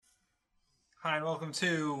Hi, and welcome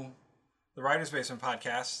to the Writer's Basement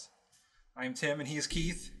podcast. I'm Tim, and he's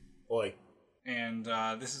Keith, Oi. and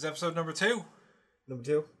this is episode number two. Number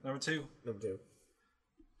two? Number two. Number two.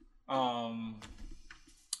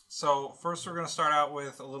 So first, we're going to start out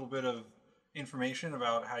with a little bit of information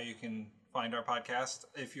about how you can find our podcast.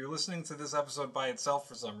 If you're listening to this episode by itself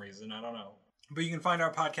for some reason, I don't know, but you can find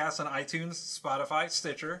our podcast on iTunes, Spotify,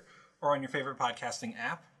 Stitcher, or on your favorite podcasting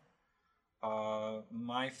app.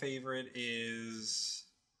 My favorite is...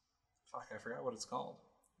 Fuck, I forgot what it's called.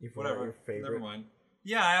 You forgot your favorite? Never mind.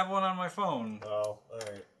 Yeah, I have one on my phone. Oh,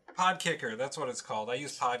 alright. Podkicker, that's what it's called. I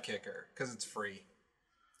use Podkicker because it's free.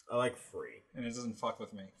 I like free. And it doesn't fuck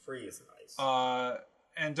with me. Free is nice.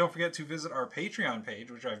 And don't forget to visit our Patreon page,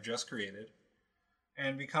 which I've just created,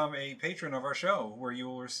 and become a patron of our show, where you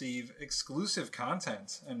will receive exclusive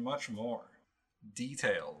content and much more.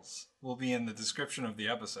 Details will be in the description of the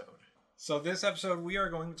episode. So this episode, we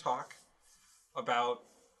are going to talk about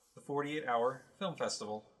the 48-Hour Film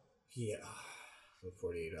Festival. Yeah. The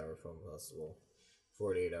 48-hour film festival.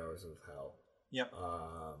 48 hours of hell. Yep.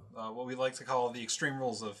 What we like to call the extreme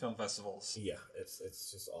rules of film festivals. Yeah, it's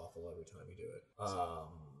just awful every time you do it.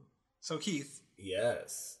 So Keith.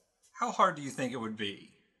 Yes. How hard do you think it would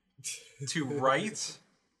be to write,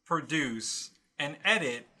 produce, and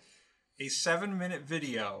edit a 7-minute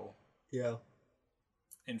video Yeah.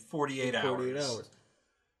 in 48 hours? 48 hours.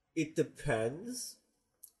 It depends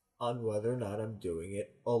on whether or not I'm doing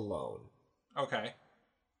it alone. Okay.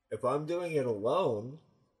 If I'm doing it alone,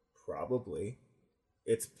 probably.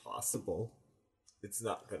 It's possible. It's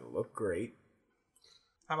not going to look great.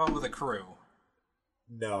 How about with a crew?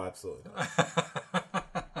 No, absolutely not.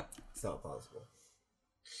 It's not possible.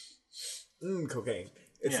 Cocaine.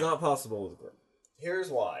 It's not possible with a crew. Here's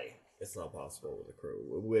why it's not possible with a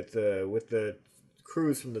crew. With the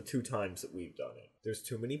crews from the 2 times that we've done it. There's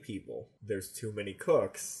too many people. There's too many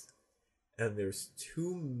cooks. And there's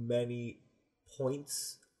too many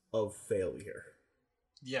points of failure.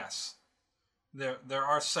 Yes. There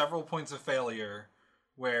are several points of failure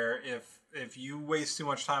where if you waste too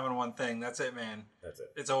much time on one thing, that's it, man. That's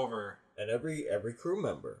it. It's over. And every crew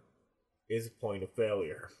member is a point of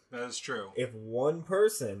failure. That is true. If one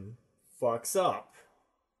person fucks up,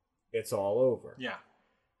 it's all over. Yeah.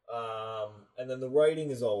 And then the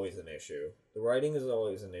writing is always an issue. The writing is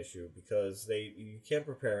always an issue because you can't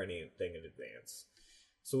prepare anything in advance.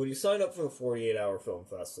 So when you sign up for the 48-hour film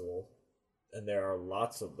festival, and there are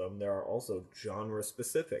lots of them, there are also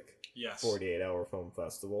genre-specific 48-hour film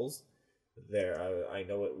festivals. I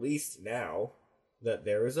know at least now that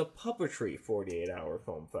there is a puppetry 48-hour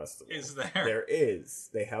film festival. Is there? There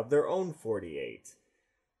is. They have their own 48.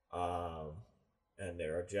 And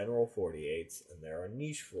there are general 48s, and there are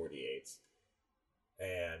niche 48s.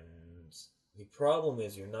 And the problem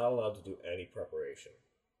is you're not allowed to do any preparation.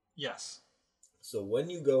 Yes. So when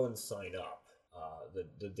you go and sign up,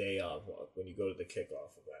 the day of, when you go to the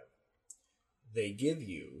kickoff event, they give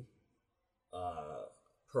you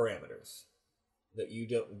parameters that you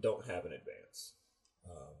don't have in advance.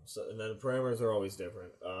 And then the parameters are always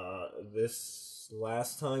different. This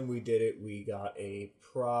last time we did it, we got a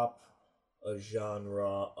prop, a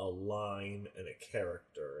genre, a line, and a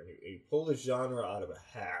character. And you pull the genre out of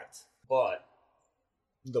a hat, but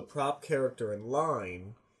the prop, character, and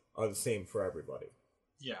line are the same for everybody.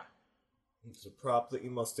 Yeah. There's a prop that you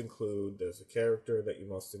must include, there's a character that you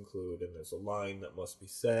must include, and there's a line that must be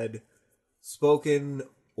said, spoken,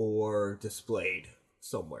 or displayed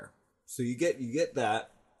somewhere. So you get that,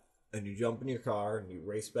 and you jump in your car, and you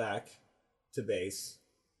race back to base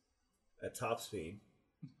at top speed.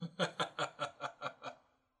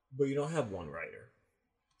 But you don't have one writer.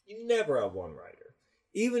 You never have one writer.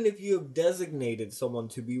 Even if you have designated someone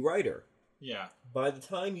to be writer. Yeah. By the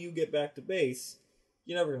time you get back to base,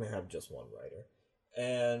 you're never going to have just one writer.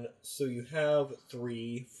 And so you have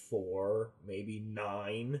 3, 4, maybe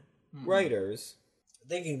 9 writers,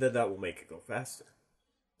 thinking that will make it go faster.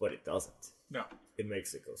 But it doesn't. No. It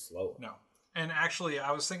makes it go slower. No. And actually,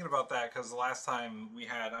 I was thinking about that because the last time we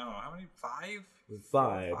had, I don't know, how many? 5?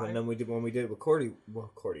 5. And then when we did it with Cordy.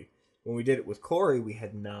 When we did it with Corey, we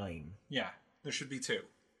had 9. Yeah. There should be 2.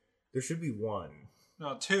 There should be 1.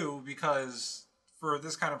 No, 2, because for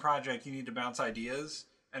this kind of project, you need to bounce ideas.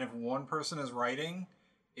 And if one person is writing,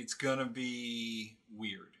 it's going to be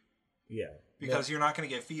weird. Yeah. Because you're not going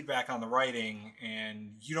to get feedback on the writing,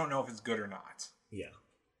 and you don't know if it's good or not. Yeah.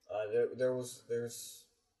 There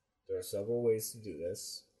are several ways to do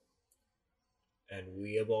this. And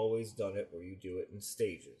we have always done it where you do it in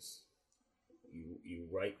stages. You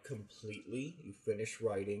write completely, you finish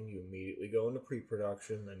writing, you immediately go into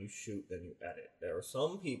pre-production, then you shoot, then you edit. There are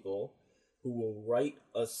some people who will write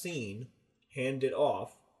a scene, hand it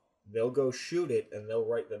off, they'll go shoot it, and they'll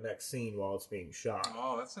write the next scene while it's being shot.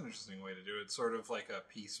 Oh, that's an interesting way to do it. Sort of like a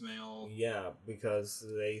piecemeal. Yeah, because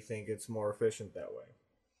they think it's more efficient that way.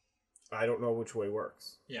 I don't know which way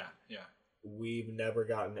works. Yeah, yeah. We've never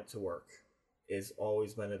gotten it to work. It's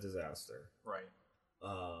always been a disaster. Right.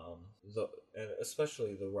 And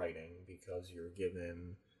especially the writing, because you're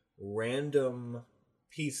given random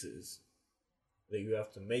pieces that you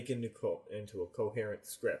have to make into a coherent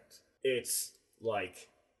script. It's like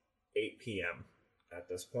 8 p.m. at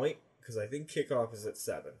this point, because I think kickoff is at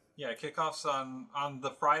 7. Yeah, kickoff's on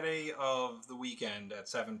the Friday of the weekend at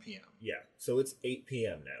 7 p.m. Yeah, so it's 8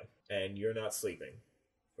 p.m. now, and you're not sleeping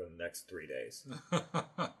for the next 3 days.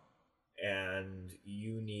 And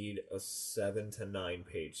you need a 7 to 9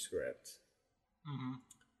 page script. Mm-hmm.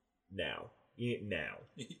 Now. You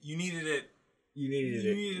needed it. You needed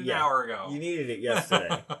it an hour ago. You needed it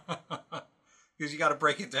yesterday. Because you got to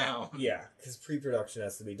break it down. Yeah, because pre-production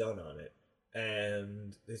has to be done on it.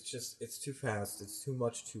 And it's too fast. It's too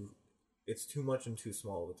much in too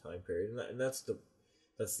small of a time period. And that's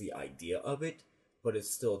the idea of it, but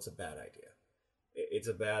it's a bad idea. It's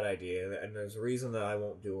a bad idea, and there's a reason that I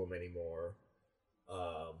won't do them anymore.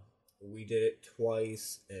 We did it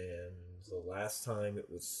twice, and the last time it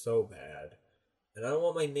was so bad, and I don't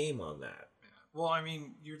want my name on that. Yeah. Well, I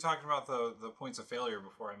mean, you were talking about the points of failure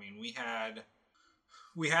before. I mean, we had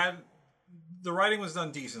the writing was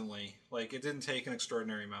done decently. Like, it didn't take an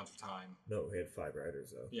extraordinary amount of time. No, we had 5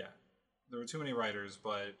 writers, though. Yeah. There were too many writers,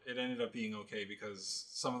 but it ended up being okay because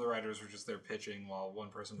some of the writers were just there pitching while one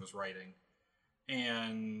person was writing.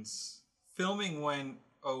 And filming went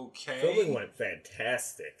okay. Filming went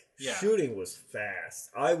fantastic. Yeah. Shooting was fast.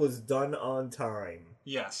 I was done on time.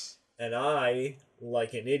 Yes. And I,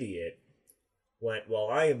 like an idiot, went, well,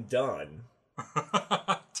 I am done.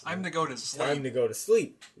 Time to go to sleep. Time to go to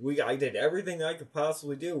sleep. I did everything I could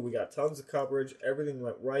possibly do. We got tons of coverage. Everything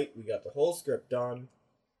went right. We got the whole script done.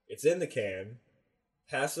 It's in the can.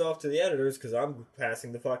 Pass it off to the editors because I'm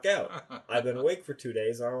passing the fuck out. I've been awake for 2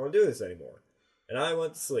 days. I don't want to do this anymore. And I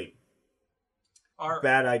went to sleep.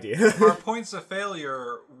 Bad idea. Our points of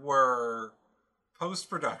failure were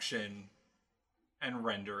post-production and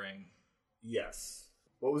rendering. Yes.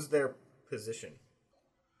 What was their position?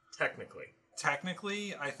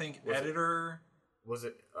 Technically, I think editor... Was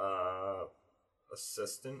it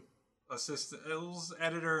assistant? It was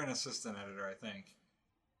editor and assistant editor, I think.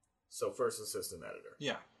 So first assistant editor.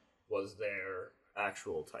 Yeah. Was their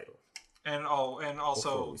actual title. And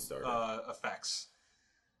also effects.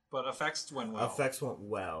 But effects went well. Effects went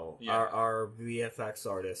well. Yeah. Our VFX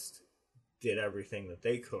artist did everything that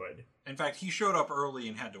they could. In fact, he showed up early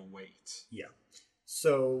and had to wait. Yeah.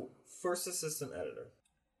 So, first assistant editor,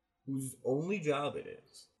 whose only job it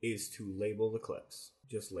is to label the clips.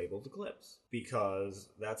 Just label the clips. Because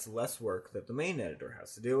that's less work that the main editor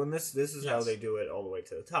has to do. And this is how they do it all the way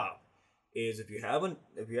to the top. Is if you have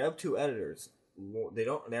 2 editors, they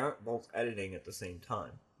aren't both editing at the same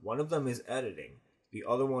time. One of them is editing. The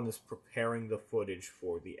other one is preparing the footage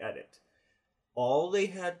for the edit. All they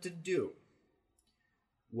had to do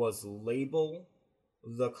was label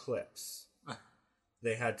the clips.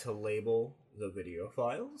 They had to label the video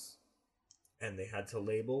files, and they had to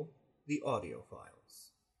label the audio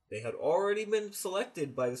files. They had already been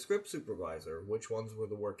selected by the script supervisor which ones were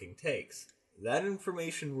the working takes. That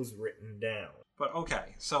information was written down. But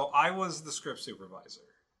okay, so I was the script supervisor.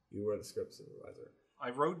 You were the script supervisor. I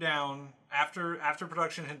wrote down, after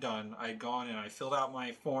production had done, I'd gone and I filled out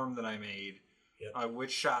my form that I made,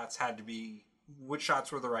 which shots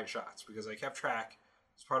were the right shots, because I kept track,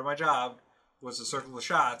 as part of my job, was to circle the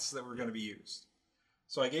shots that were going to be used.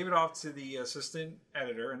 So I gave it off to the assistant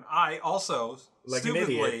editor, and I also, like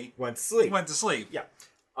stupidly, an idiot, went to sleep. Yeah.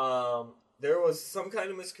 There was some kind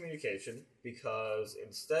of miscommunication, because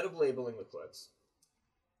instead of labeling the clips,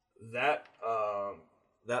 that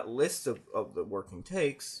list of the working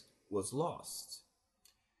takes was lost.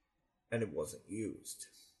 And it wasn't used.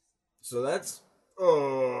 So that's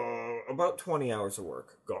about 20 hours of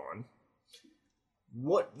work gone.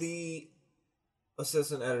 What the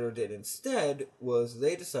assistant editor did instead was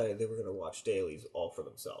they decided they were going to watch dailies all for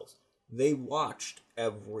themselves. They watched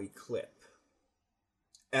every clip.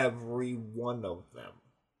 Every one of them.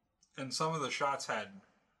 And some of the shots had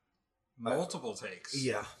multiple takes.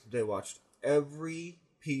 Yeah, they watched every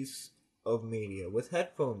piece of media with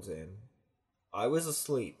headphones in. I was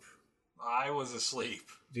asleep.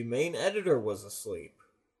 The main editor was asleep.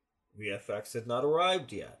 VFX had not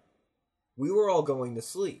arrived yet. We were all going to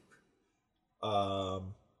sleep.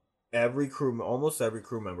 Almost every crew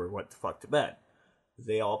member went the fuck to bed.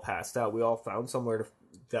 They all passed out. We all found somewhere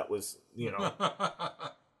that was,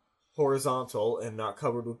 horizontal and not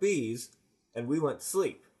covered with bees, and we went to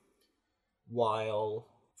sleep. While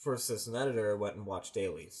first assistant editor went and watched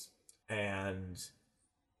dailies. And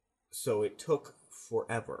so it took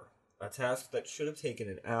forever. A task that should have taken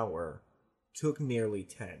an hour took nearly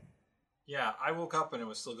 10. Yeah, I woke up and it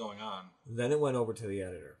was still going on. Then it went over to the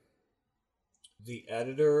editor. The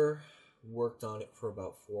editor worked on it for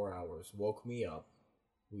about 4 hours, woke me up,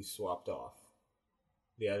 we swapped off.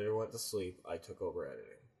 The editor went to sleep, I took over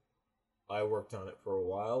editing. I worked on it for a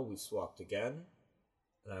while, we swapped again,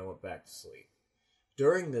 and I went back to sleep.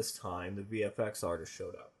 During this time, the VFX artist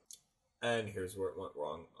showed up. And here's where it went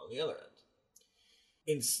wrong on the other end.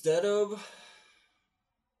 Instead of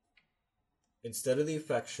the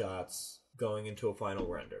effect shots going into a final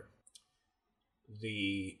render,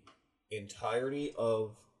 the entirety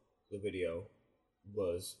of the video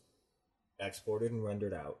was exported and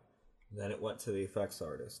rendered out. Then it went to the effects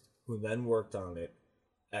artist, who then worked on it,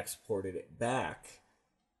 exported it back,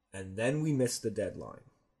 and then we missed the deadline.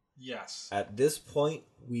 Yes. At this point,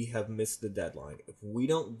 we have missed the deadline. If we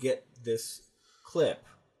don't get this clip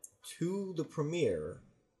to the premiere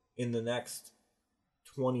in the next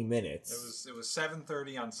 20 minutes... It was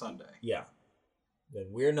 7:30 on Sunday. Yeah. Then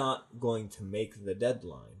we're not going to make the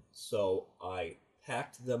deadline. So I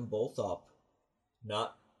packed them both up,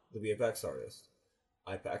 not the VFX artist.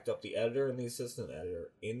 I packed up the editor and the assistant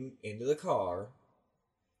editor into the car,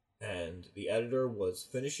 and the editor was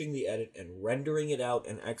finishing the edit and rendering it out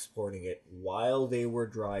and exporting it while they were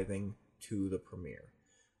driving to the premiere.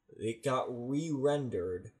 It got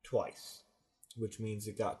re-rendered twice, which means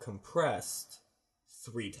it got compressed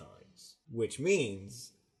 3 times, which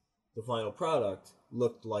means the final product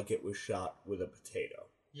looked like it was shot with a potato.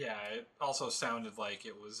 Yeah, it also sounded like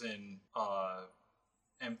it was in an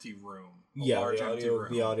empty room. The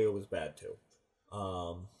audio was bad too.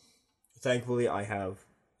 Thankfully, I have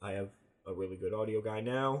a really good audio guy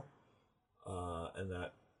now, and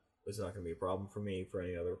that is not going to be a problem for me for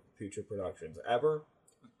any other future productions ever.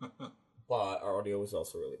 But our audio was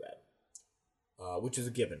also really bad, which is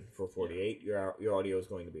a given for 48. Your audio is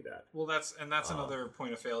going to be bad. Well, that's another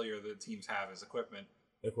point of failure that teams have is equipment.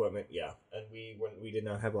 Equipment, yeah. And when we did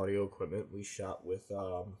not have audio equipment, we shot with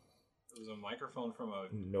It was a microphone from a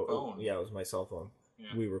phone. Yeah, it was my cell phone.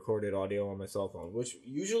 Yeah. We recorded audio on my cell phone, which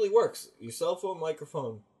usually works. Your cell phone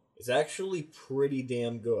microphone is actually pretty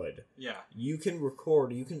damn good. Yeah. You can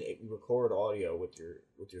record audio with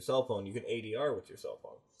your cell phone. You can ADR with your cell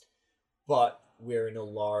phone. But we're in a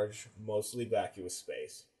large, mostly vacuous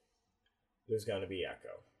space. There's going to be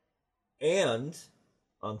echo. And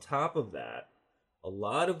on top of that, a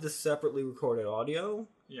lot of the separately recorded audio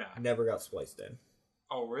never got spliced in.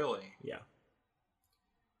 Oh, really? Yeah.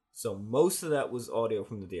 So most of that was audio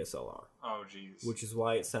from the DSLR. Oh, jeez. Which is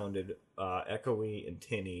why it sounded echoey and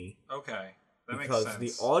tinny. Okay, that makes because sense.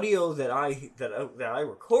 Because the audio that I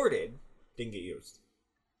recorded didn't get used.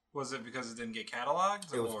 Was it because it didn't get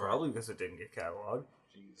cataloged? It was probably because it didn't get cataloged.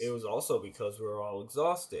 Jeez. It was also because we were all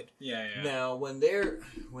exhausted. Yeah. Now, when they're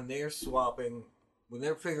swapping, when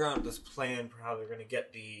they're figuring out this plan for how they're going to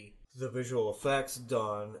get the visual effects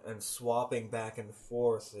done and swapping back and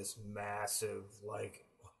forth this massive,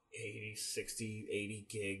 80, 60, 80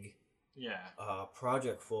 gig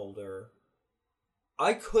project folder,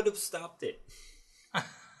 I could have stopped it.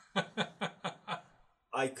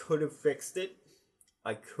 I could have fixed it.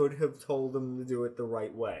 I could have told them to do it the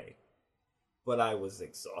right way. But I was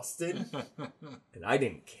exhausted, and I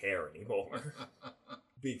didn't care anymore.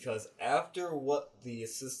 Because after what the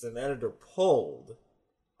assistant editor pulled,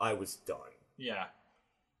 I was done. Yeah.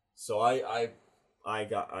 So I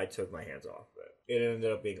took my hands off of it. It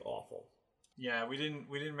ended up being awful. Yeah, we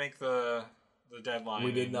didn't make the deadline.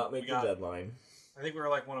 We did not make the deadline. I think we were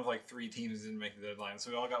one of 3 teams that didn't make the deadline, so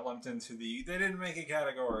we all got lumped into the they didn't make a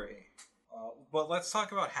category. But let's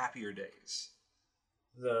talk about happier days.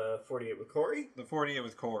 The 48 with Corey? The 48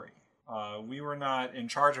 with Corey. We were not in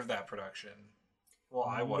charge of that production. Well,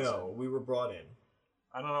 I wasn't. No, we were brought in.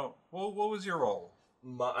 I don't know. Well, what was your role?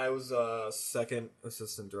 I was a second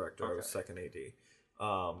assistant director. Okay. I was second AD.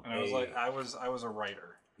 And I was a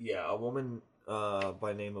writer. Yeah, a woman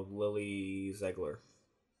by name of Lily Zegler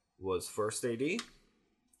was first AD.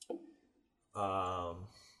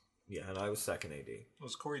 And I was second AD.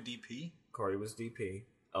 Was Corey DP? Corey was DP.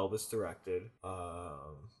 Elvis directed.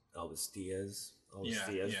 Elvis Diaz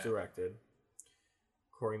directed.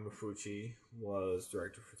 Corey Mafucci was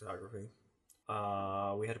director of photography.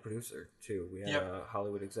 We had a producer, too. We had a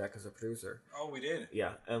Hollywood exec as a producer. Oh, we did?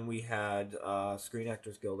 Yeah, and we had Screen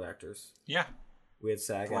Actors Guild actors. Yeah. We had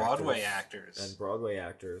SAG Broadway actors actors and Broadway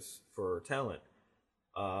actors for talent.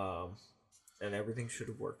 And everything should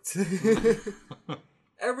have worked.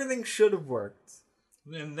 Everything should have worked.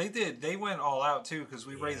 And they did. They went all out too because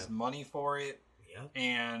we raised money for it. Yeah.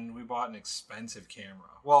 And we bought an expensive camera.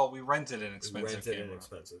 Well, we rented an expensive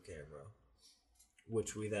camera.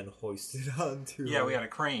 Which we then hoisted onto. Yeah, we had a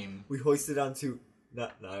crane. We hoisted onto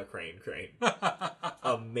not a crane.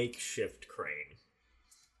 A makeshift crane.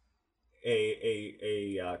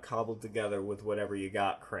 A cobbled together with whatever you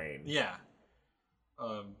got crane. Yeah.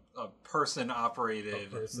 A person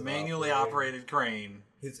operated, manually operated crane.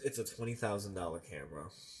 It's a $20,000 camera,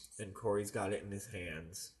 and Corey's got it in his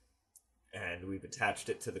hands, and we've attached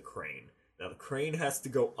it to the crane. Now the crane has to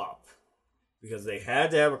go up because they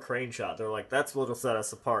had to have a crane shot. They're like, that's what'll set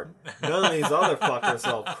us apart. None of these other fuckers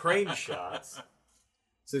have crane shots.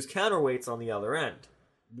 So there's counterweights on the other end.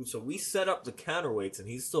 So we set up the counterweights, and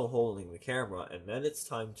he's still holding the camera, and then it's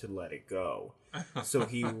time to let it go. So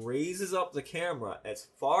he raises up the camera as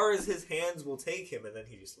far as his hands will take him, and then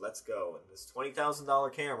he just lets go. And this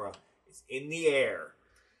 $20,000 camera is in the air.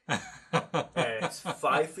 And it's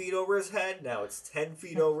 5 feet over his head. Now it's 10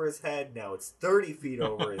 feet over his head. Now it's 30 feet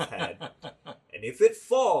over his head. And if it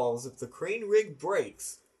falls, if the crane rig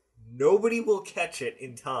breaks, nobody will catch it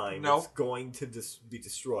in time. Nope. It's going to be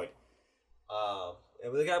destroyed.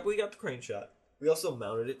 And we got the crane shot. We also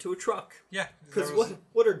mounted it to a truck. Yeah. Because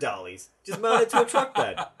what are dollies? Just mount it to a truck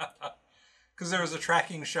bed. Because there was a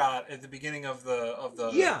tracking shot at the beginning of the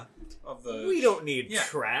We don't need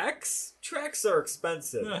tracks. Tracks are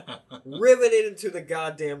expensive. Rivet it into the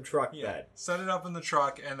goddamn truck bed. Set it up in the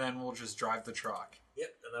truck, and then we'll just drive the truck. Yep,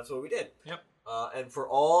 and that's what we did. Yep. And for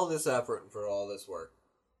all this effort and for all this work,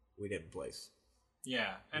 we didn't place.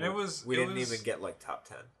 Yeah, and we didn't even get like top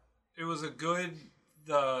 10. It was a good.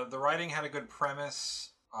 The writing had a good premise.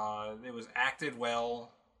 It was acted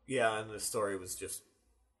well. Yeah, and the story was just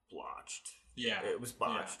blotched. Yeah, it was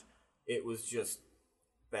botched. Yeah. It was just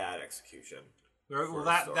bad execution. Well,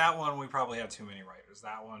 that one we probably had too many writers.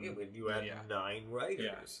 That one, you had 9 writers.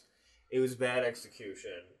 Yeah. It was bad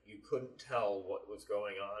execution. You couldn't tell what was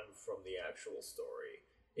going on from the actual story.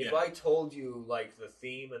 If I told you like the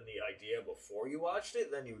theme and the idea before you watched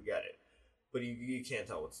it, then you would get it. But you can't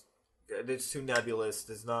tell what's. It's too nebulous.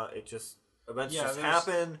 There's not. It just events just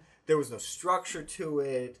happen. There was no structure to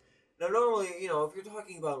it. Now, normally, if you're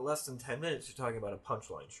talking about less than 10 minutes, you're talking about a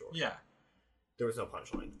punchline short. Yeah. There was no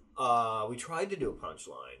punchline. We tried to do a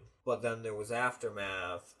punchline, but then there was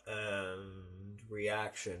aftermath and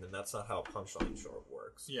reaction, and that's not how a punchline short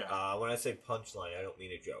works. Yeah. When I say punchline, I don't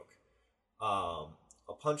mean a joke.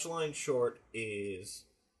 A punchline short is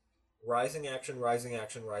rising action, rising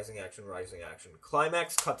action, rising action, rising action.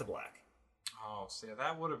 Climax, cut to black. Oh, see,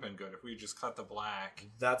 that would have been good if we just cut the black.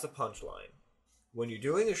 That's a punchline. When you're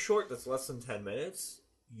doing a short that's less than 10 minutes,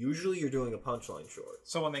 usually you're doing a punchline short.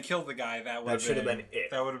 So when they killed the guy, that should have been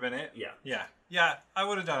it. That would have been it? Yeah. Yeah. Yeah, I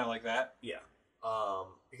would have done it like that. Yeah.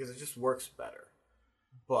 Because it just works better.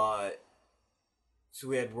 But, so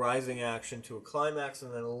we had rising action to a climax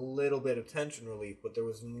and then a little bit of tension relief, but there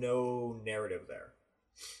was no narrative there.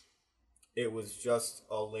 It was just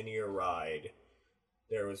a linear ride.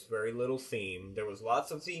 There was very little theme. There was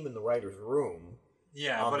lots of theme in the writer's room.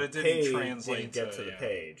 Yeah, but it didn't translate to the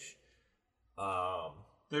page.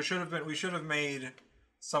 We should have made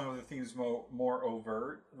some of the themes more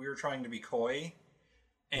overt. We were trying to be coy,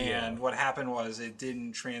 and what happened was it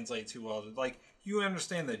didn't translate too well. Like, you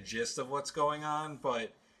understand the gist of what's going on,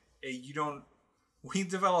 but you don't. We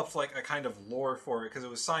developed like a kind of lore for it because it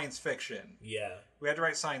was science fiction. Yeah, we had to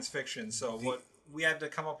write science fiction, so we had to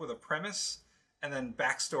come up with a premise and then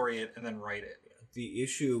backstory it and then write it. The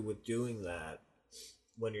issue with doing that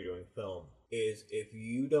when you're doing film is if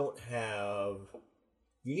you don't have...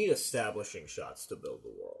 You need establishing shots to build the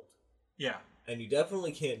world. Yeah. And you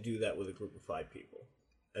definitely can't do that with a group of 5 people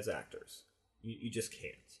as actors. You just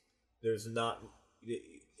can't. There's not...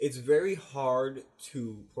 It's very hard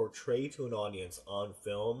to portray to an audience on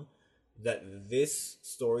film that this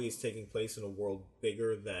story is taking place in a world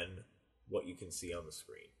bigger than what you can see on the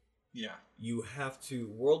screen. Yeah. You have to...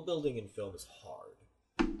 World building in film is hard.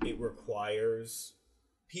 It requires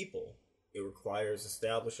people. It requires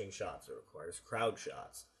establishing shots. It requires crowd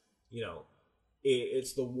shots.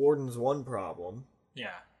 It's the Warden's 1 problem.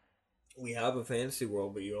 Yeah. We have a fantasy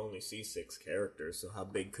world, but you only see 6 characters, so how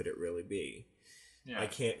big could it really be? Yeah. I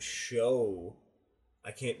can't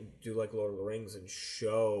do like Lord of the Rings and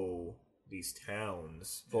show these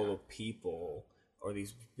towns full of people or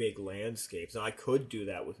these big landscapes. And I could do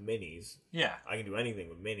that with minis. Yeah. I can do anything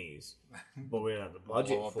with minis, but we didn't have the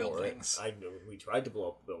budget Blow up for buildings. it. We tried to blow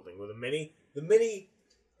up a building with a mini. The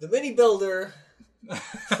mini builder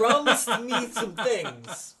promised me some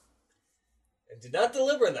things and did not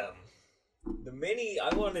deliver them. I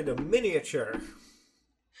wanted a miniature,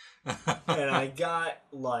 and I got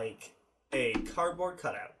like a cardboard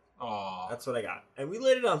cutout. Oh, That's what I got, and we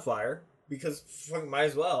lit it on fire because might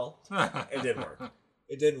as well. It didn't work.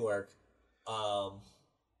 It didn't work. I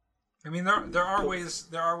mean, there are ways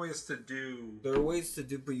to do. There are ways to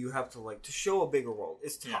do, but you have to to show a bigger world.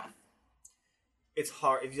 It's tough. Yeah. It's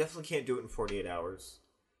hard. You definitely can't do it in 48 hours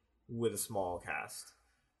with a small cast.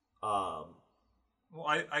 Well,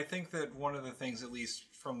 I think that one of the things, at least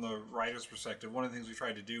from the writer's perspective, one of the things we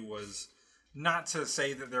tried to do was not to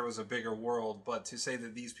say that there was a bigger world, but to say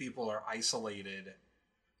that these people are isolated,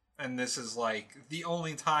 and this is like the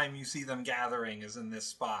only time you see them gathering is in this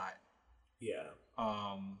spot. Yeah.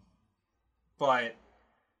 But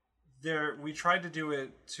we tried to do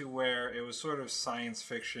it to where it was sort of science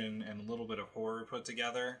fiction and a little bit of horror put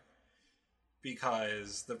together,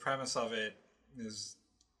 because the premise of it is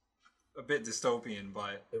a bit dystopian,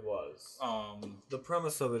 but it was. The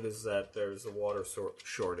premise of it is that there's a water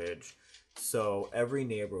shortage, so every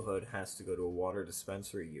neighborhood has to go to a water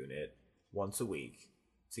dispensary unit once a week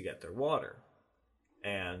to get their water.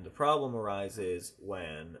 And the problem arises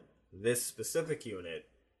when this specific unit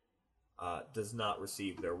does not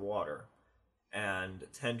receive their water. And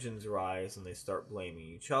tensions rise and they start blaming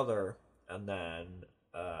each other, and then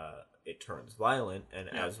it turns violent, and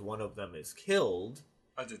as one of them is killed...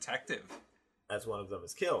 A detective. As one of them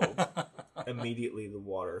is killed, immediately the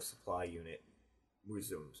water supply unit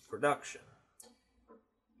resumes production.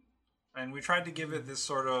 And we tried to give it this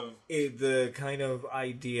sort of... the kind of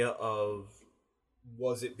idea of,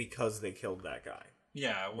 was it because they killed that guy?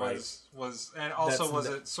 Yeah, was and also was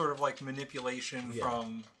it sort of like manipulation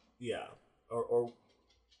from... Yeah, or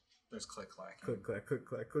there's click-clack. Click-clack,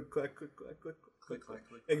 click-clack, click-clack, click-clack, click-clack. Click-clack.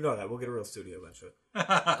 Ignore that, we'll get a real studio eventually.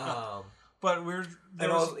 But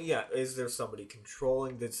is there somebody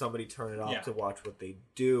controlling? Did somebody turn it off to watch what they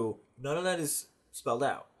do? None of that is spelled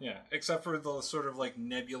out. Yeah, except for the sort of like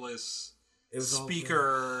nebulous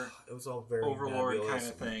speaker. It was all very overlord nebulous.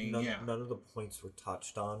 kind of thing. None of the points were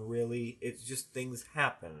touched on really. It's just things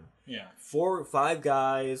happen. Yeah, 4 or 5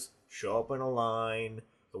 guys show up in a line.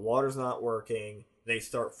 The water's not working. They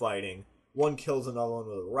start fighting. One kills another one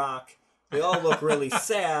with a rock. They all look really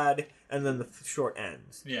sad, and then the short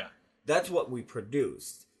ends. Yeah. That's what we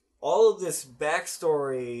produced. All of this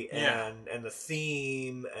backstory and the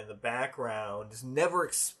theme and the background is never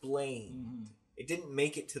explained. Mm-hmm. It didn't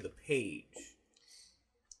make it to the page.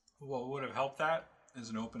 What would have helped that is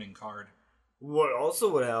an opening card. What also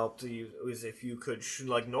would help is if you could,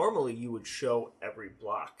 normally you would show every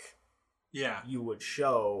block. Yeah. You would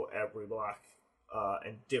show every block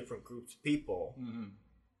and different groups of people. Mm-hmm.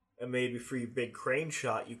 And maybe for your big crane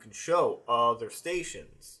shot, you can show other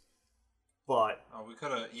stations. But we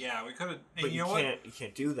could have. But you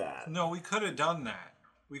can't do that. No, we could have done that.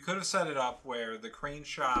 We could have set it up where the crane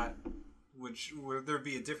shot, where there'd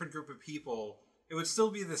be a different group of people. It would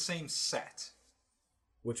still be the same set,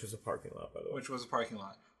 which was a parking lot, by the way. Which was a parking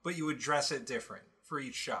lot, but you would dress it different for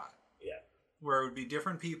each shot. Yeah. Where it would be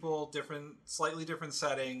different people, slightly different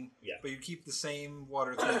setting. Yeah. But you keep the same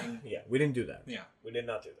water thing. Yeah, we didn't do that. Yeah. We did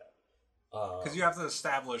not do that. Because you have to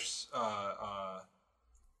establish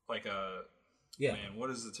like a... Yeah. Man, what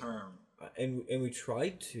is the term? And we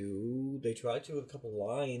tried to... They tried to with a couple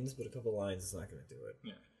lines, but a couple lines is not going to do it.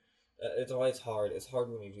 Yeah. It's always hard. It's hard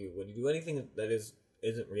when you do anything that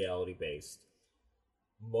isn't reality-based.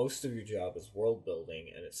 Most of your job is world building,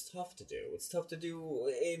 and it's tough to do. It's tough to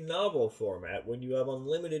do in novel format when you have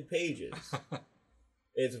unlimited pages.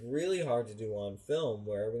 It's really hard to do on film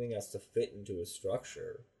where everything has to fit into a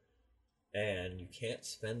structure, and you can't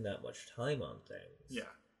spend that much time on things. Yeah.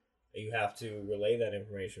 You have to relay that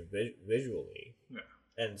information visually,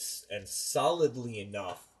 and solidly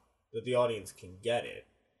enough that the audience can get it.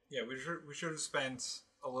 Yeah, we should have spent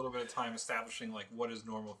a little bit of time establishing like what is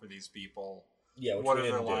normal for these people. Yeah, what are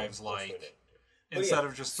their lives like? Instead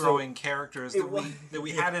of just throwing characters that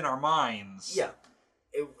we had in our minds. Yeah,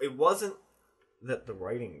 it wasn't that the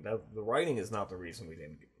writing is not the reason we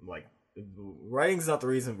didn't writing's not the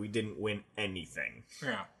reason we didn't win anything.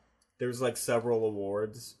 Yeah, there's like several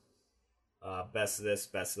awards, best this,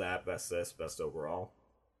 best that, best this, best overall.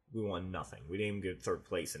 We won nothing. We didn't even get third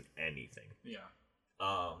place in anything. Yeah,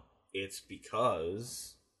 it's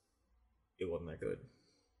because it wasn't that good.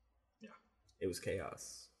 Yeah, it was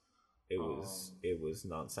chaos. it was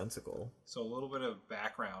nonsensical. So a little bit of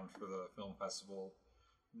background for the film festival.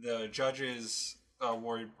 The judges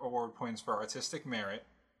award points for artistic merit,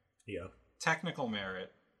 Yeah. technical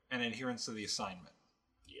merit, and adherence to the assignment.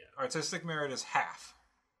 Yeah. Artistic merit is half.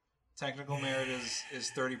 Technical merit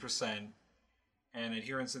is 30%, and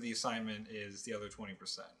adherence to the assignment is the other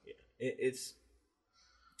 20%. Yeah. It's.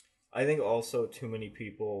 I think also too many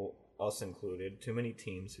people, us included, too many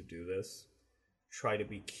teams who do this try to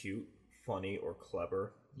be cute, funny, or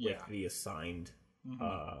clever with the assigned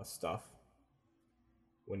stuff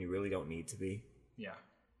when you really don't need to be. Yeah.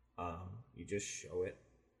 You just show it.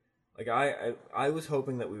 Like I was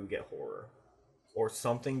hoping that we would get horror or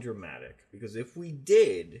something dramatic, because if we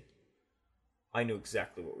did, I knew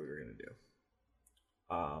exactly what we were going to do.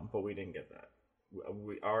 But we didn't get that.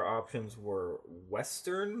 Our options were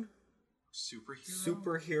Western,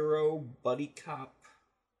 superhero, buddy cop,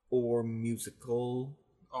 or musical.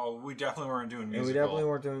 Oh, we definitely weren't doing musical. And we definitely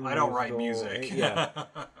weren't doing musical. I don't write music. Yeah.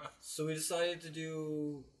 So we decided to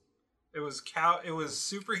do... It was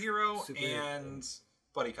superhero and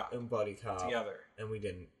buddy cop. And buddy cop. Together. And we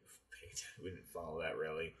didn't follow that,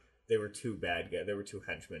 really. They were two bad guys. They were two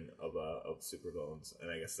henchmen of supervillains,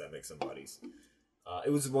 and I guess that makes them buddies.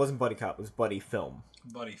 It wasn't buddy cop. It was buddy film.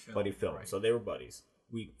 Buddy film. Right. So they were buddies.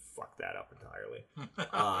 We fucked that up entirely.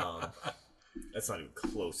 That's not even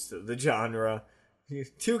close to the genre.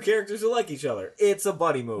 Two characters who like each other. It's a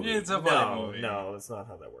buddy movie. It's a buddy movie. No, that's not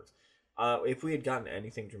how that works. If we had gotten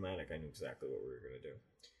anything dramatic, I knew exactly what we were going to do.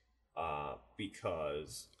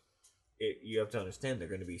 Because you have to understand, they're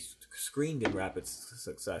going to be screened in rapid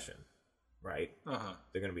succession, right? Uh-huh.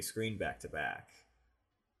 They're going to be screened back to back.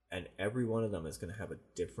 And every one of them is going to have a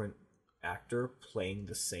different actor playing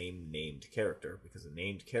the same named character, because the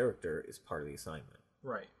named character is part of the assignment.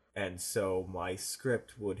 Right. And so my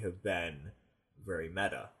script would have been very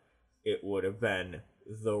meta. It would have been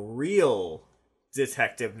the real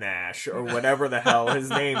Detective Nash, or whatever the hell his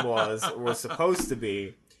name was supposed to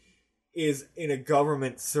be, is in a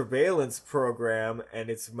government surveillance program, and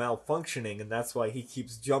it's malfunctioning, and that's why he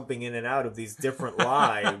keeps jumping in and out of these different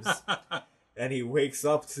lives. And he wakes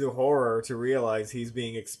up to horror to realize he's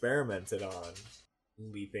being experimented on,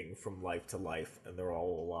 leaping from life to life, and they're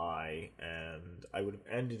all a lie. And I would have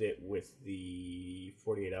ended it with the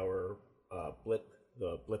 48-hour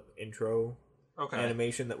the blip intro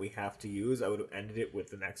animation that we have to use. I would have ended it with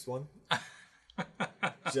the next one,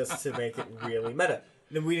 just to make it really meta.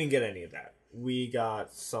 And we didn't get any of that. We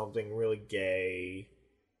got something really gay.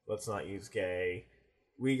 Let's not use gay.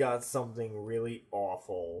 We got something really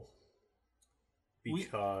awful.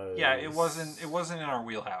 Because it wasn't in our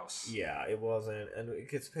wheelhouse. Yeah, it wasn't, and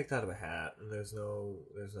it gets picked out of a hat, and there's no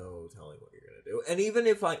telling what you're gonna do. And even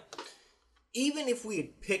if we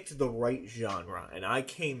had picked the right genre, and I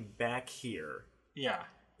came back here,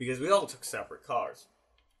 because we all took separate cars.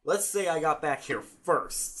 Let's say I got back here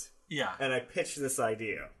first, and I pitched this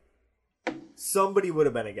idea. Somebody would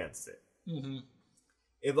have been against it. Mm-hmm.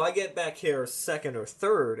 If I get back here second or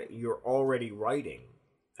third, you're already writing,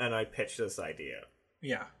 and I pitch this idea.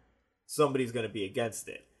 Yeah. Somebody's going to be against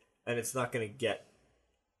it, and it's not going to get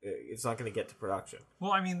to production.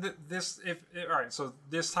 Well, I mean, all right, so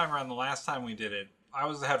this time around, the last time we did it, I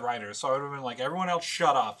was the head writer, so I would have been like, everyone else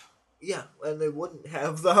shut up. Yeah, and they wouldn't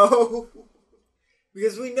have, though.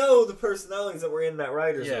 Because we know the personalities that were in that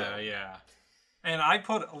writer's room. Yeah. And I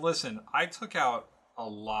took out a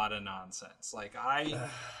lot of nonsense. Like,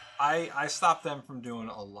 I stopped them from doing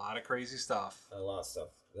a lot of crazy stuff. A lot of stuff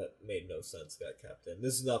that made no sense got kept in.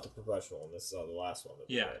 This is not the professional one. This is not the last one that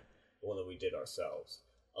we did. The one that we did ourselves.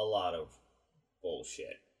 A lot of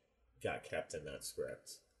bullshit got kept in that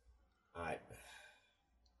script.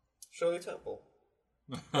 Shirley Temple.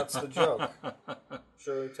 That's the joke.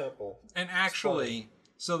 Shirley Temple. And actually,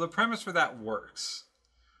 so the premise for that works.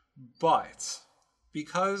 But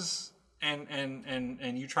because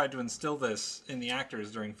and you tried to instill this in the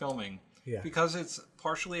actors during filming, because it's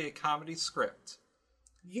partially a comedy script.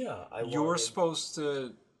 Yeah, you're supposed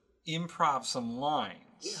to improv some lines.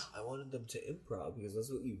 Yeah, I wanted them to improv, because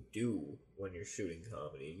that's what you do when you're shooting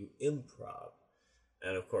comedy. You improv.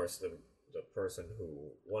 And of course, the person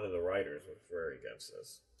one of the writers was very against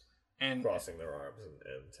this. And crossing their arms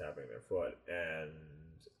and tapping their foot. And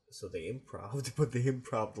so they improv'd, but they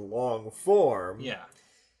improv'd long form. Yeah.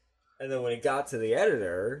 And then when it got to the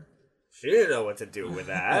editor, she didn't know what to do with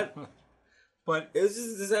that. But it was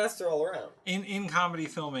just a disaster all around. In comedy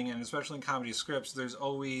filming, and especially in comedy scripts, there's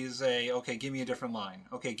always okay, give me a different line.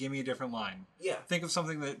 Okay, give me a different line. Yeah. Think of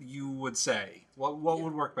something that you would say. What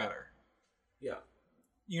would work better? Yeah.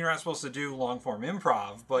 You're not supposed to do long form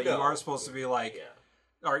improv, but you are supposed to be like,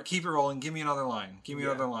 All right, keep it rolling. Give me another line. Give me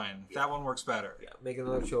Yeah. another line. Yeah. That one works better. Yeah, make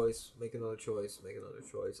another choice. Make another choice. Make another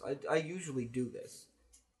choice. I usually do this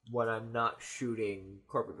when I'm not shooting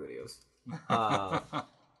corporate videos.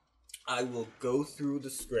 I will go through the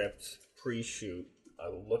script pre-shoot. I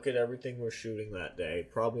will look at everything we're shooting that day,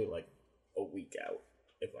 probably like a week out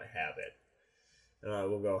if I have it. And I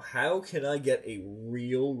will go, how can I get a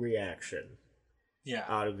real reaction Yeah.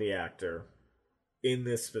 out of the actor in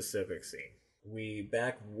this specific scene? Way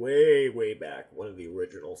back, one of the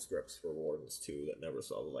original scripts for Wardens 2 that never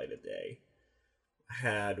saw the light of day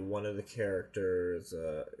had one of the characters,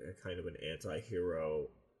 kind of an anti-hero.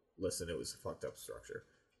 Listen, it was a fucked up structure.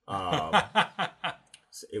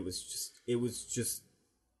 It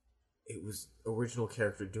was original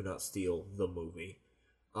character Do Not Steal the movie.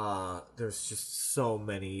 There's just so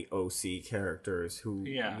many OC characters who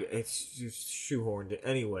it's just shoehorned in.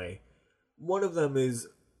 Anyway, one of them is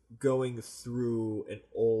going through an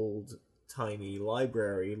old timey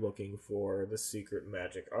library looking for the secret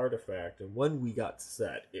magic artifact, and when we got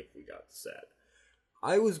set, if we got set,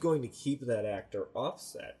 I was going to keep that actor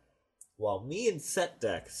offset while me and Set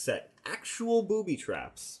Deck set actual booby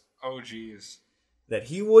traps. Oh, jeez. That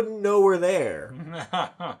he wouldn't know were there.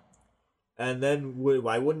 And then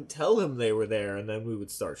I wouldn't tell him they were there, and then we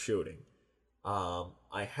would start shooting. I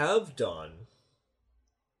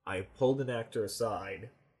pulled an actor aside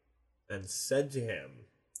and said to him,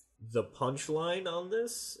 the punchline on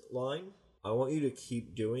this line, I want you to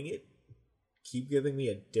keep doing it. Keep giving me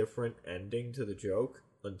a different ending to the joke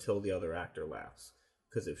until the other actor laughs.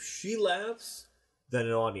 Because if she laughs, then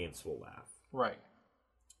an audience will laugh. Right.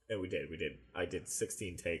 And we did. I did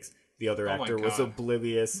 16 takes. The other Oh actor was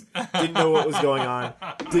oblivious. Didn't know what was going on.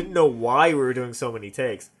 Didn't know why we were doing so many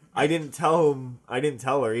takes. I didn't tell him. I didn't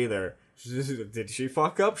tell her either. Did she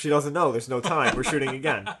fuck up? She doesn't know. There's no time. We're shooting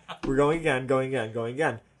again. We're going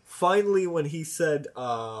again. Finally, when he said,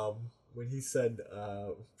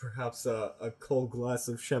 perhaps a cold glass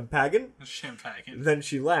of champagne, then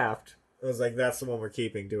she laughed. I was like, that's the one we're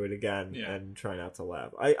keeping. Do it again, and try not to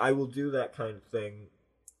laugh. I will do that kind of thing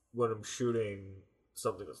when I'm shooting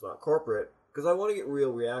something that's not corporate, because I want to get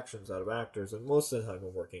real reactions out of actors, and most of the time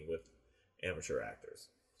I'm working with amateur actors.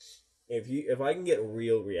 If I can get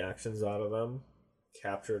real reactions out of them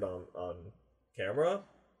captured on camera,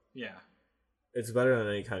 it's better than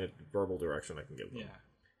any kind of verbal direction I can give them. Yeah.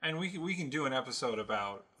 And we can do an episode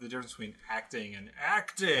about the difference between acting and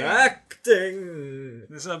acting. Acting!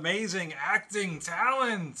 This amazing acting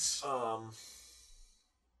talent!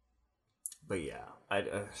 But yeah,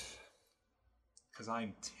 because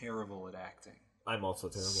I'm terrible at acting. I'm also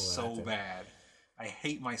terrible at acting. So bad. I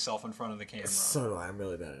hate myself in front of the camera. So do I. I'm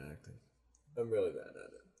really bad at acting. I'm really bad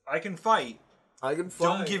at it. I can fight.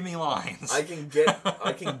 Don't give me lines. I can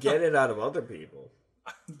get it out of other people.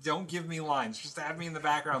 Don't give me lines. Just have me in the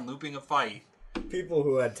background looping a fight. People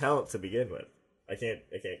who had talent to begin with. I can't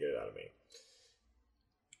get it out of me.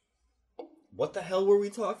 What the hell were we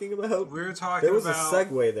talking about? We were talking There was about, a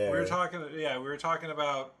segue there. We were talking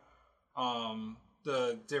about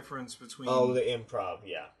the difference between the improv,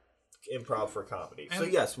 improv for comedy. So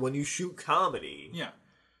yes, when you shoot comedy,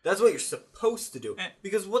 that's what you're supposed to do.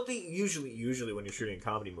 Because what they usually when you're shooting a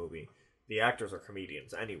comedy movie, the actors are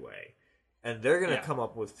comedians anyway, and they're gonna come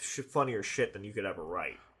up with funnier shit than you could ever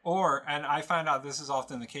write. And I find out this is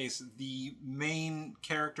often the case, the main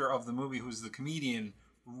character of the movie, who's the comedian,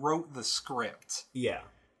 wrote the script. Yeah.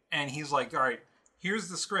 And he's like, all right, here's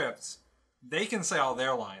the script. They can say all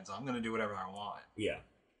their lines. I'm going to do whatever I want. Yeah.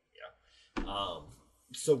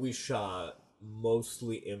 So we shot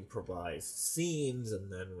mostly improvised scenes,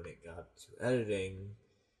 and then when it got to editing,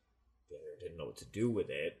 they didn't know what to do with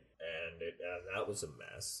it, and that was a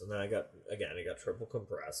mess. And then it got triple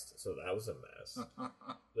compressed, so that was a mess.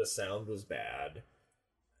 The sound was bad.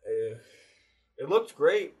 It looked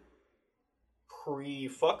great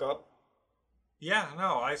pre-fuck up. Yeah,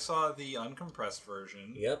 no, I saw the uncompressed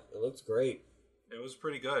version. Yep, it looks great. It was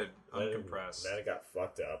pretty good, uncompressed. Then it got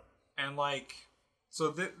fucked up. And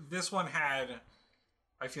so this one had,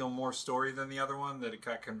 I feel, more story than the other one, that it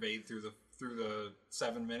got conveyed through the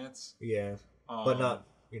 7 minutes. Yeah, but not,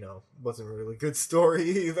 wasn't a really good story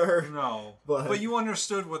either. No, but you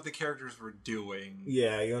understood what the characters were doing.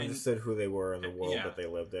 Yeah, you understood who they were in the world that they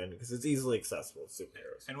lived in, because it's easily accessible to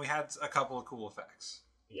superheroes. And we had a couple of cool effects.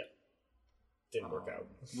 Yeah. Didn't work out.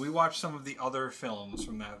 We watched some of the other films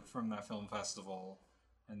from that film festival,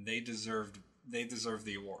 and they deserved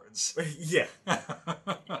the awards. Yeah.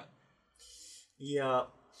 Yeah.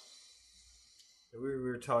 We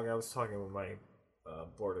were talking. I was talking with my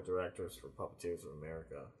board of directors for Puppeteers of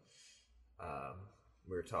America.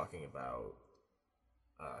 We were talking about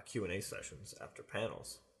Q&A sessions after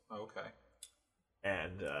panels. Okay.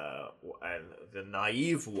 And the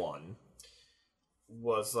naive one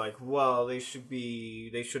was like, well, they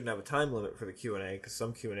shouldn't have a time limit for the Q&A because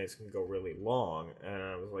some Q&As can go really long. And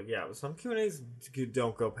I was like, yeah, but some Q&As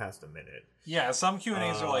don't go past a minute. Yeah, some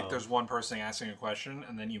Q&As are like there's one person asking a question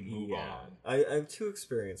and then you move on. I have two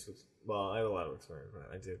experiences. Well, I have a lot of experience.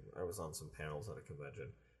 I was on some panels at a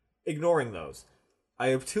convention. Ignoring those, I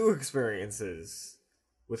have two experiences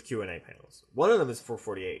with Q&A panels. One of them is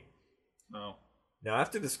 448. No. Now,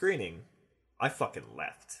 after the screening, I fucking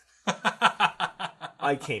left.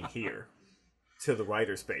 I came here to the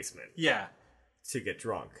writer's basement. Yeah. To get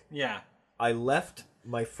drunk. Yeah. I left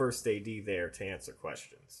my first AD there to answer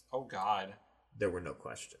questions. Oh, God. There were no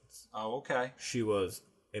questions. Oh, okay. She was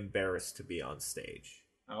embarrassed to be on stage.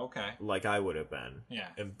 Okay. Like I would have been. Yeah.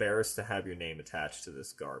 Embarrassed to have your name attached to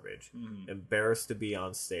this garbage. Mm-hmm. Embarrassed to be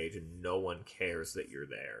on stage and no one cares that you're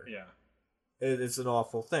there. Yeah. It's an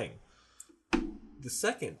awful thing. The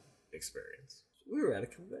second experience, we were at a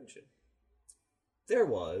convention. There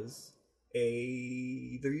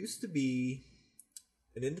used to be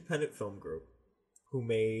an independent film group who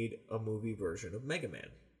made a movie version of Mega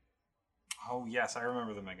Man. Oh, yes, I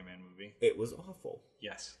remember the Mega Man movie. It was awful.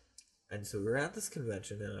 Yes. And so we were at this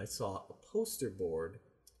convention, and I saw a poster board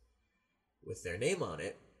with their name on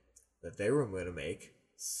it that they were going to make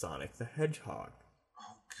Sonic the Hedgehog.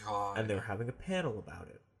 Oh, God. And they were having a panel about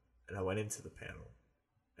it. And I went into the panel,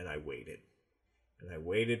 and I waited. And I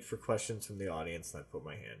waited for questions from the audience, and I put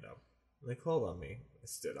my hand up. And they called on me. I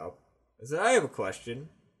stood up. I said, I have a question.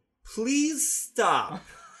 Please stop.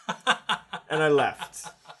 And I left.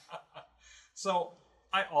 So,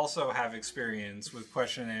 I also have experience with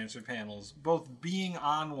question and answer panels, both being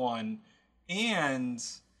on one and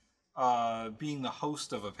being the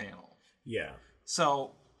host of a panel. Yeah.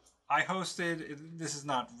 So, I hosted, this is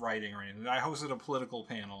not writing or anything, I hosted a political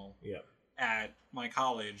panel at my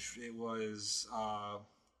college. It was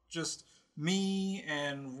just me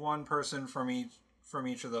and one person from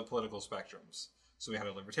each of the political spectrums. So we had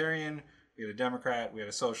a libertarian, we had a Democrat, we had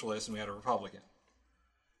a socialist, and we had a Republican.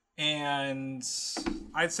 And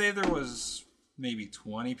I'd say there was maybe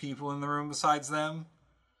 20 people in the room besides them.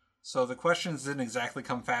 So the questions didn't exactly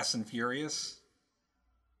come fast and furious.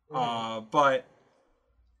 But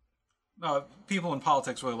people in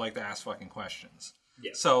politics really like to ask fucking questions.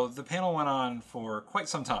 Yeah. So the panel went on for quite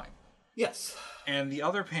some time. Yes. And the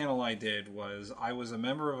other panel I did was I was a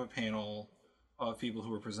member of a panel of people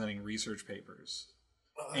who were presenting research papers.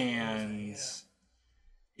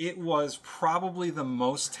 It was probably the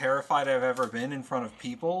most terrified I've ever been in front of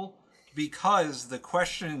people because the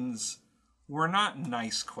questions were not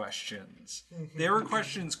nice questions. They were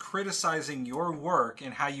questions criticizing your work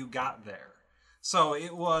and how you got there. So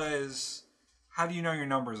it was, how do you know your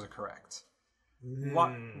numbers are correct?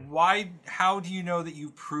 Why? How do you know that you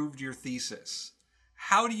proved your thesis?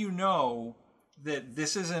 How do you know that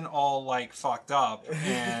this isn't all like fucked up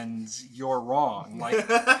and you're wrong? Like,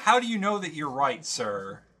 how do you know that you're right,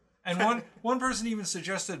 sir? And one person even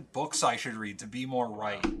suggested books I should read to be more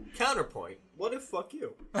right. Counterpoint. What if fuck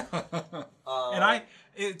you? And I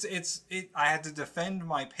had to defend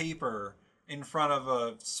my paper in front of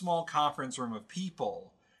a small conference room of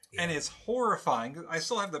people. Yeah. And it's horrifying. I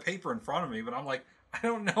still have the paper in front of me, but I'm like, I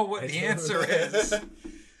don't know what the answer is.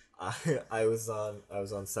 I was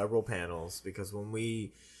on several panels because when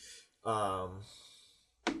we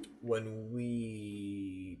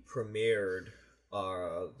premiered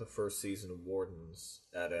the first season of Wardens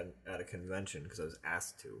at a convention, because I was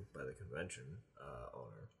asked to by the convention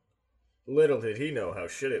owner. Little did he know how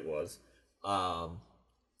shit it was.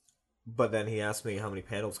 But then he asked me, how many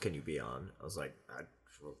panels can you be on? I was like,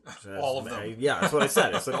 all of them. Yeah, that's what I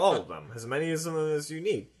said. I said all of them. As many of them as you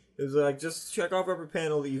need. It was like, just check off every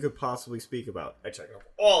panel that you could possibly speak about. I checked off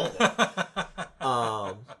all of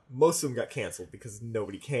them. Most of them got canceled because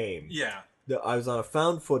nobody came. Yeah. I was on a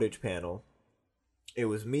found footage panel. It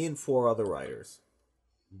was me and 4 other writers.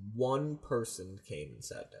 One person came and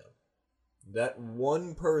sat down. That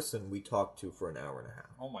one person we talked to for an hour and a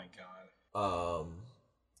half. Oh my god.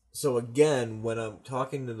 So again, when I'm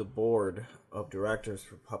talking to the board of directors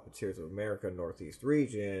for Puppeteers of America Northeast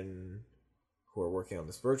Region, who are working on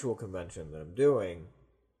this virtual convention that I'm doing,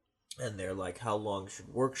 and they're like, how long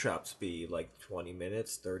should workshops be? Like 20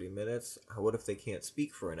 minutes, 30 minutes? What if they can't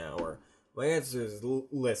speak for an hour? My answer is,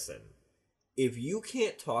 listen, if you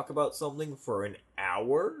can't talk about something for an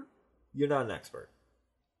hour, you're not an expert.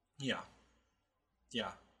 Yeah.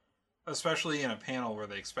 Yeah. Especially in a panel where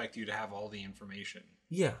they expect you to have all the information.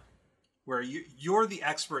 Yeah. Where you're the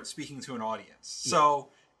expert speaking to an audience. So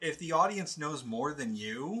if the audience knows more than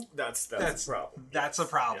you, that's a problem. That's a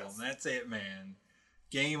problem. Yes. That's it, man.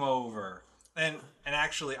 Game over. And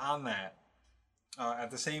actually on that,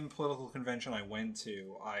 at the same political convention I went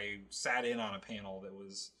to, I sat in on a panel that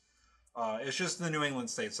was, it's just the New England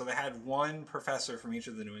states. So they had one professor from each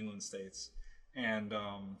of the New England states. And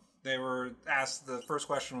they were asked, the first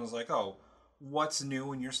question was like, oh, what's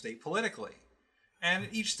new in your state politically? And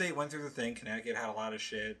each state went through the thing. Connecticut had a lot of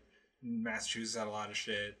shit. Massachusetts had a lot of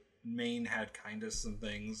shit. Maine had kind of some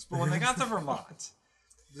things. But when they got to Vermont,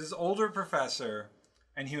 this older professor,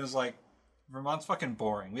 and he was like, Vermont's fucking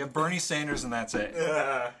boring. We have Bernie Sanders and that's it.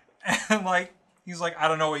 And like, he's like, I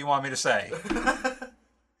don't know what you want me to say.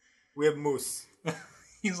 We have moose.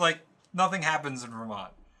 He's like, nothing happens in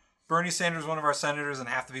Vermont. Bernie Sanders is one of our senators and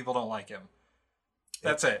half the people don't like him.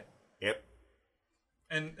 That's it. Yep.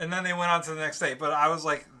 And then they went on to the next day. But I was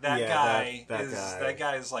like, that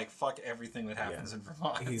guy is like, fuck everything that happens in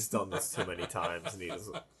Vermont. He's done this too many times and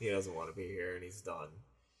he doesn't want to be here and he's done.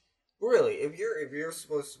 Really, if you're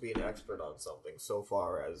supposed to be an expert on something, so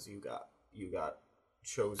far as you got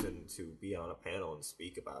chosen to be on a panel and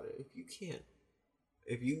speak about it,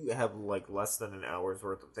 if you have like less than an hour's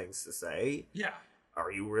worth of things to say,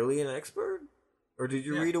 are you really an expert, or did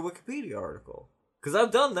you read a Wikipedia article? Because I've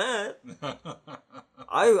done that.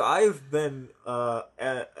 I've been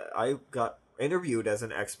I got interviewed as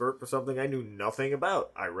an expert for something I knew nothing about.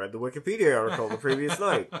 I read the Wikipedia article the previous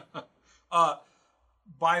night.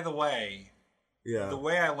 By the way, the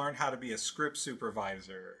way I learned how to be a script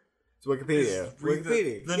supervisor, it's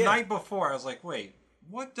Wikipedia. The night before, I was like, wait,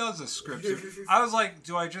 what does a script supervisor? I was like,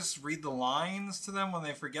 do I just read the lines to them when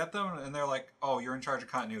they forget them? And they're like, oh, you're in charge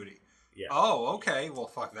of continuity. Yeah. Oh, okay. Well,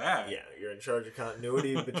 fuck that. Yeah, you're in charge of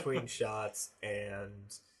continuity between shots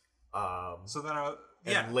and so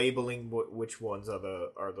then labeling which ones are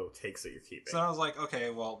the takes that you're keeping. So I was like, okay,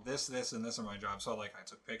 well, this, and this are my job. So like, I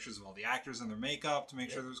took pictures of all the actors and their makeup to make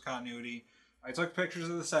sure there was continuity. I took pictures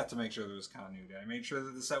of the set to make sure there was continuity. I made sure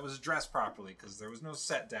that the set was dressed properly because there was no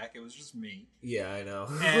set deck. It was just me. Yeah, I know.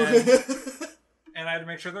 And I had to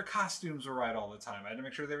make sure their costumes were right all the time. I had to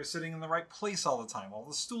make sure they were sitting in the right place all the time. All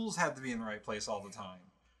the stools had to be in the right place all the time.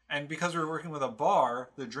 And because we were working with a bar,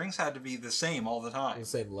 the drinks had to be the same all the time. The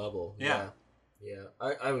same level. Yeah. Yeah.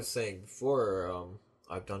 I was saying before,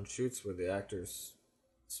 I've done shoots with the actors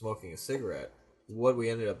smoking a cigarette. What we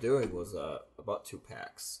ended up doing was about 2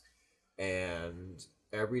 packs. And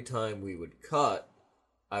every time we would cut,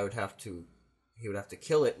 he would have to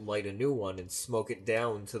kill it, light a new one, and smoke it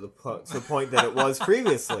down to the point that it was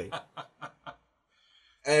previously.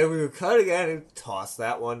 And we would cut again and toss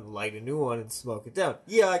that one, light a new one, and smoke it down.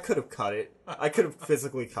 Yeah, I could have cut it. I could have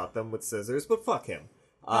physically cut them with scissors, but fuck him.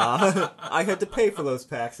 I had to pay for those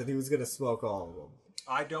packs, and he was going to smoke all of them.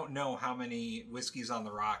 I don't know how many whiskeys on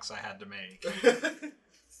the rocks I had to make.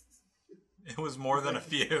 It was more than a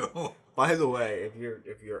few. By the way,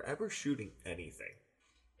 if you're ever shooting anything,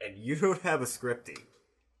 and you don't have a scripty,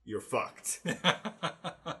 you're fucked.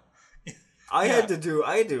 I had to do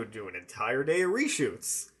an entire day of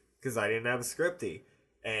reshoots because I didn't have a scripty.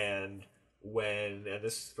 And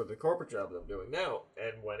this is for the corporate job that I'm doing now,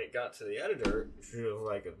 and when it got to the editor, she was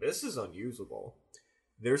like, this is unusable.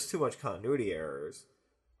 There's too much continuity errors.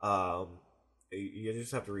 You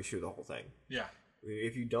just have to reshoot the whole thing. Yeah.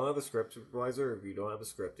 If you don't have a script supervisor, if you don't have a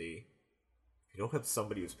scripty, if you don't have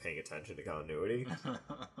somebody who's paying attention to continuity,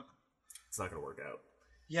 it's not going to work out.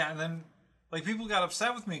 Yeah, and then like people got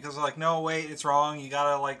upset with me because they're like, no, wait, it's wrong. You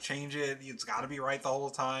got to like change it. It's got to be right the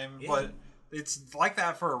whole time. Yeah. But it's like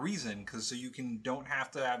that for a reason, because so you don't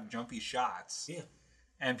have to have jumpy shots. Yeah.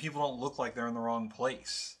 And people don't look like they're in the wrong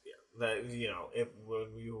place. Yeah. That,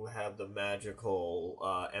 when you have the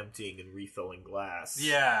magical emptying and refilling glass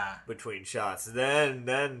between shots, then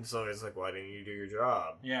somebody's like, why didn't you do your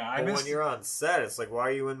job? Yeah, when you're on set, it's like, why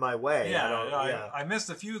are you in my way? Yeah, I missed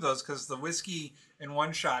a few of those because the whiskey in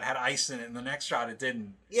one shot had ice in it and the next shot it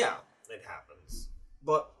didn't. Yeah, it happens.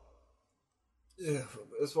 But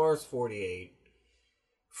as far as the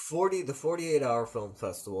 48-hour film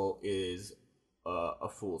festival is a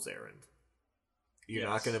fool's errand. You're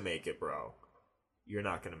not going to make it, bro. You're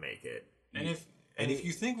not going to make it. And if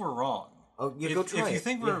you think we're wrong, go try it. If you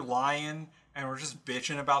think we're lying and we're just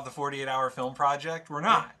bitching about the 48-hour film project, we're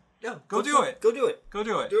not. Yeah. Go do it. Go do it. Go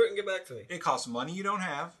do it. Do it and get back to me. It costs money you don't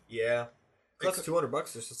have. Yeah. It costs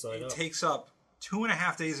 $200 just to sign up. It takes up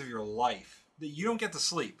 2.5 days of your life that you don't get to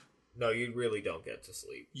sleep. No, you really don't get to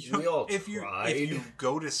sleep. If you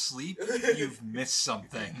go to sleep, you've missed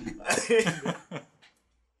something.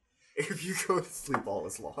 If you go to sleep, all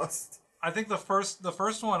is lost. I think the first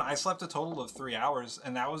one, I slept a total of 3 hours,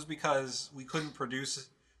 and that was because we couldn't produce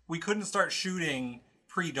we couldn't start shooting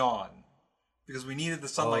pre-dawn because we needed the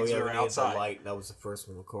sunlight so we were outside. The light. That was the first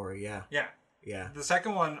one with Corey. Yeah. Yeah. The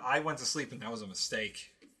second one, I went to sleep, and that was a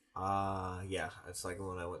mistake. Yeah. The second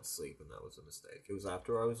one, I went to sleep, and that was a mistake. It was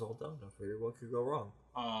after I was all done. I figured what could go wrong.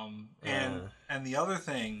 And the other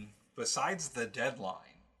thing, besides the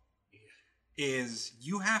deadline, is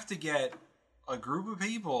you have to get a group of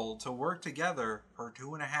people to work together for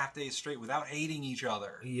 2.5 days straight without hating each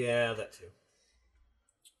other. Yeah, that too.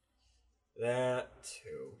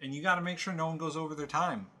 And you got to make sure no one goes over their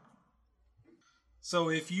time. So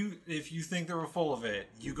if you think they were full of it,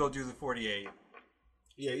 you go do the 48.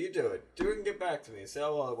 Yeah, you do it. Do it and get back to me. Say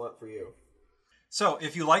how well it went for you. So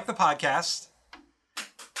if you like the podcast,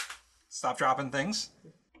 stop dropping things.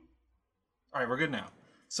 All right, we're good now.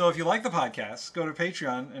 So if you like the podcast, go to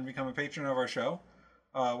Patreon and become a patron of our show.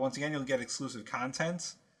 Once again, you'll get exclusive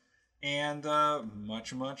content and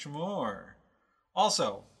much, much more.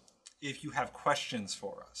 Also, if you have questions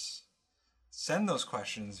for us, send those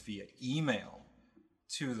questions via email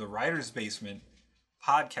to the Writer's Basement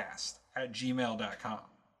podcast @gmail.com.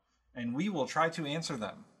 And we will try to answer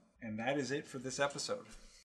them. And that is it for this episode.